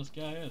wonder where this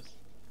guy is.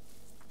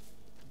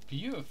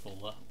 Beautiful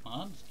that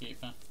landscape,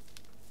 huh?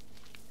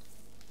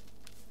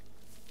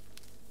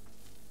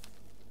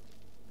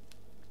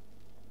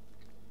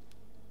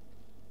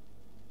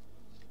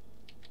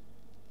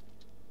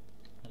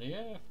 Are they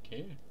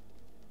AFK?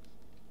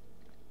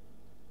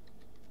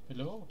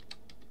 Hello?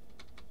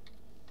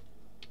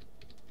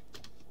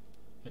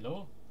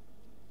 Hello?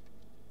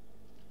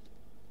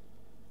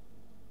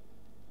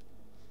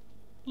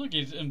 Look,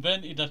 he's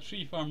invented a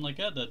tree farm like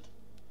I did.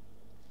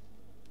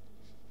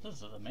 This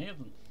is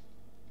amazing.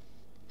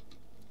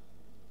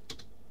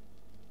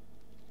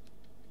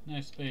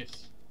 Nice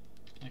space.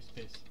 Nice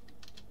space.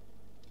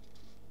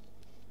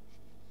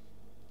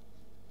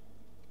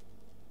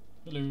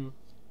 Hello.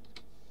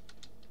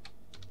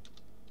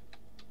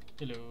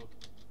 Hello.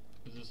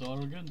 Is this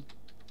Oregon?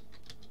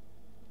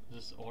 Is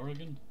this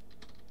Oregon?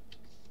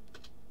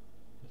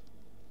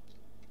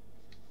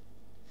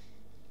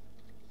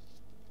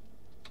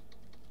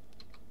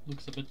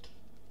 Looks a bit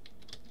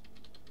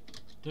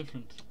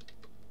different.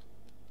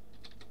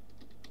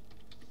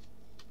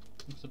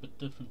 Looks a bit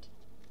different.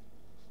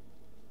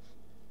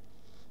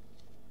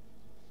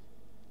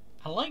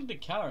 I like the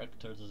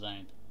character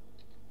design.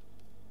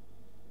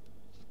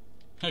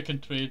 I can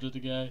trade with the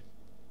guy.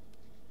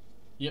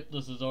 Yep,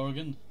 this is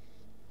Oregon.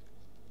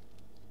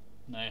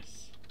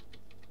 Nice.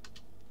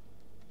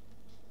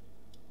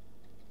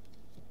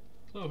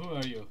 So who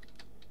are you?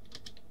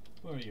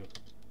 Who are you?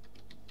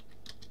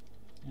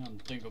 I'm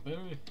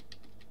Dingleberry.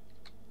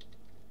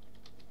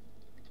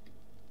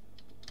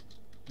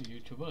 A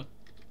YouTuber.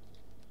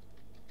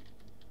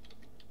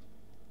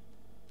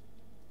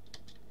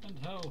 And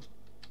how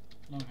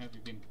long have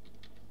you been?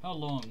 How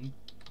long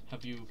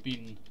have you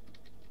been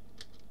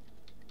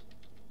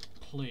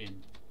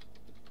playing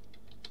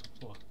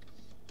for?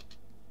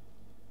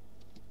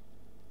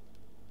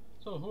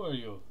 So who are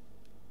you?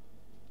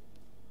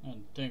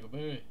 I'm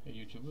Dingleberry, a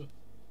YouTuber.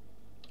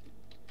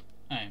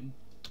 I'm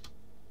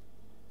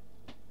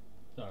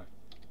sorry.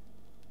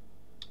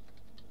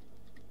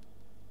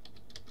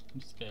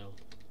 I'm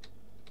scaled.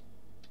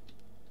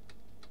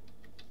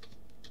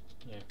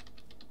 There.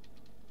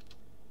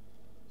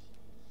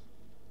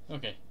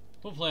 Okay.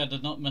 Hopefully I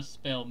did not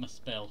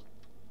misspell.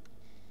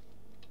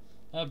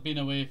 I've been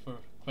away for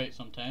quite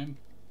some time.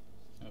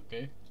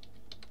 Okay.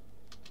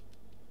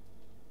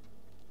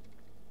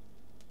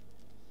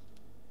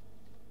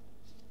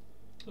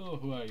 So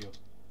who are you?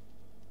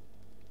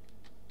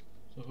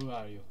 So who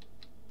are you?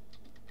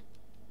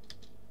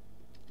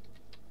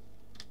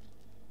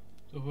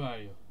 So who are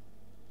you?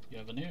 You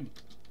have a name?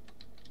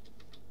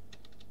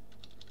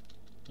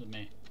 Let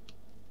me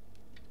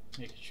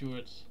make sure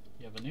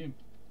you have a name.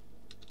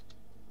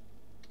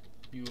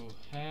 You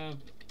have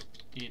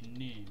a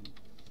name.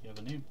 You have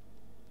a name.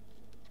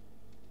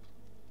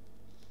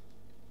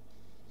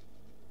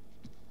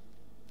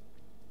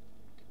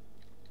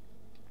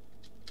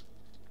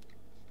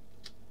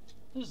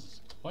 This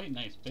is quite a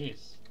nice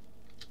base.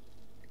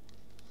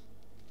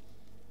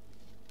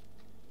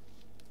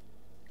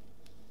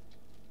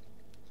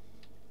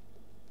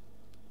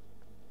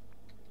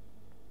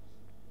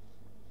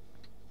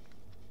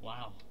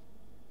 Wow.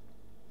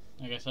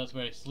 I guess that's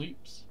where he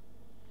sleeps.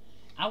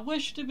 I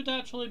wish they would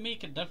actually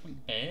make a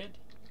different bed.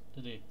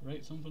 Did they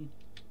write something?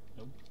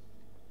 Nope.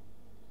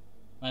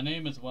 My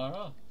name is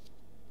Wara.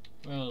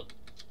 Well,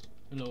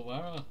 hello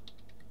Wara.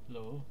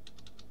 Hello.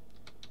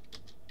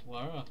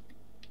 Wara.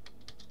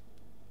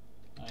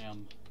 I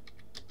am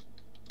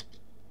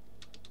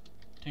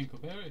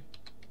Tenko Berry.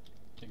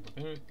 Tenko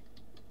Berry.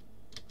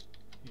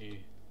 A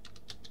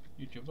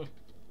YouTuber.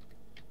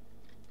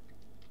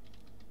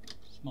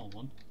 Small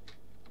one.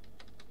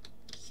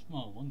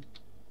 Small one.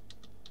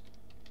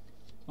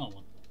 Small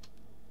one.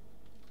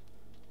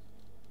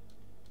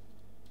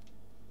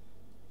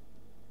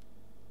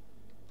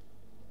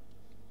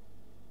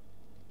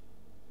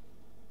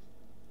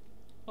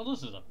 Well,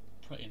 this is a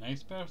pretty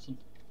nice person.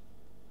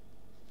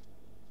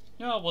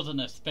 You know, I wasn't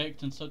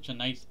expecting such a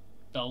nice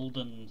build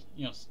and,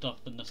 you know, stuff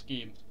in this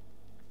game.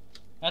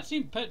 I'd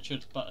seen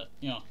pictures, but,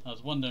 you know, I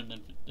was wondering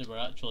if they were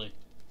actually,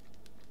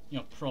 you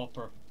know,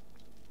 proper.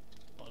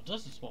 But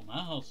this is what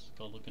my house is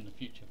gonna look in the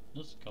future.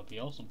 This is gonna be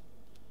awesome.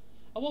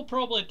 I will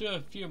probably do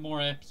a few more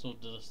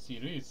episodes of this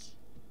series.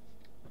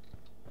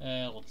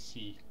 Let's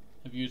see.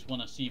 If you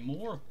want to see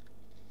more,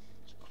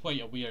 it's quite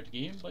a weird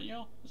game, but you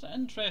know, it's an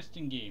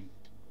interesting game.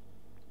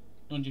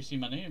 Don't you see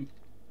my name?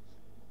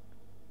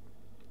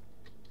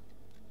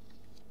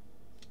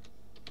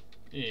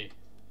 Hey.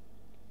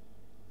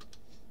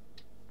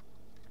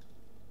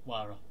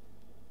 Wara.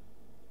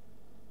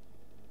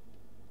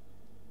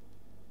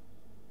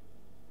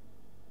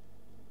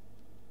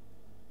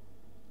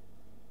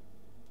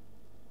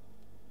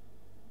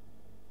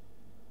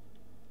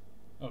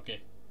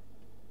 Okay.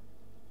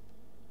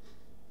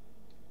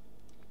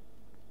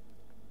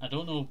 I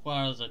don't know if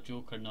Wara's a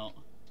joke or not.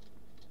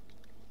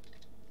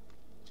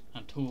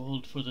 I'm too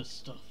old for this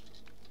stuff.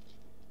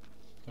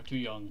 Or too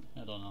young, I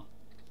don't know.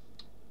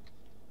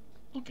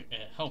 Look at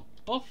how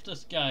buff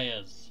this guy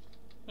is.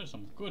 There's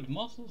some good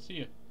muscles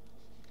here.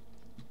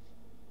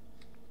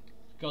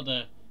 Got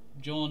the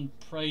John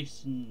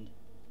Price and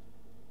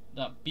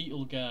that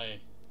Beatle guy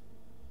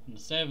in the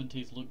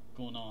 70s look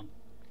going on.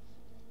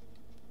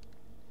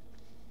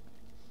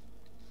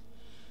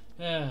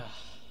 Yeah,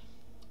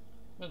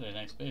 very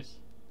nice base.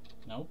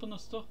 Can I open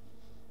this stuff?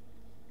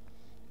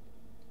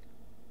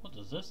 What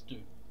does this do?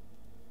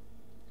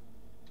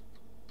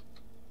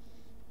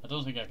 I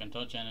don't think I can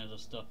touch any of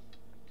this stuff.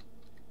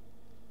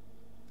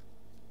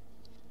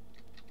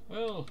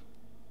 Well,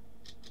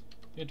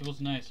 it was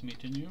nice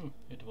meeting you.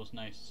 It was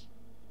nice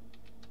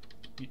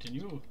meeting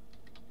you.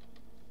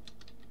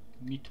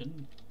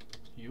 Meeting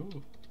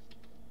you.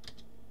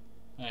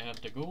 I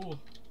have to go.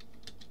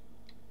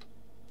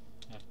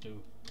 Have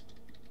to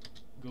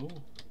go.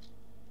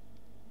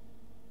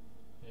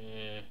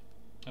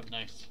 Have a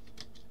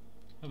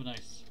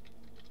nice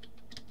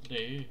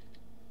day.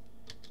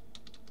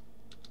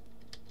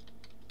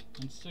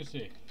 And stay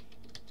safe.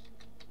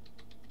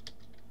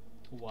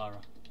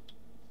 Wara.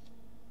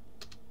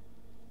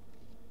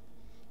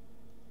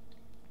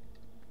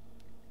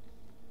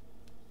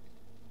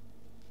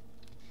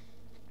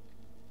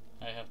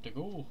 I have to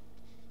go.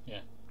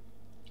 Yeah.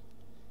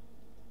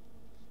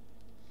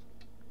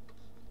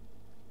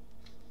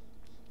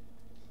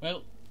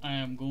 Well, I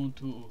am going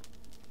to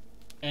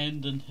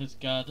end in his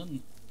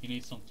garden. He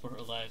needs some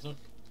fertilizer.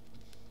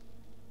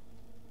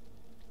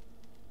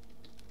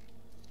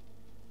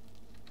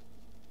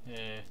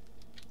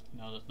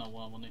 No, that's not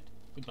what I wanted.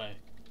 Goodbye.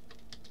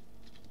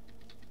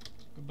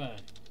 Goodbye.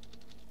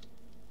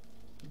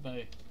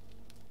 Goodbye.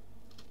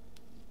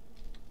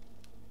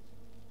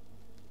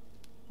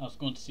 I was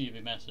going to see if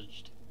he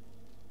messaged.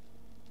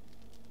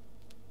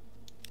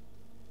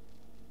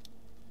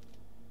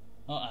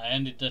 Oh, I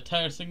ended the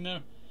entire thing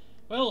there.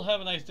 Well,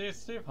 have a nice day,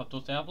 safe, have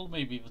toasty apple,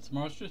 maybe even some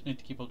oranges, need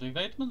to keep up the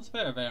vitamins,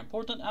 very, very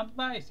important, and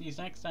bye, see you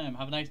next time,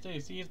 have a nice day,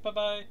 see you, bye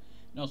bye.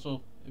 And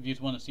also, if you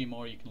want to see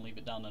more, you can leave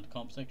it down in the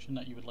comment section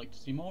that you would like to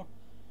see more.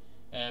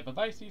 Bye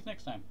bye, see you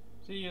next time,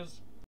 see yous.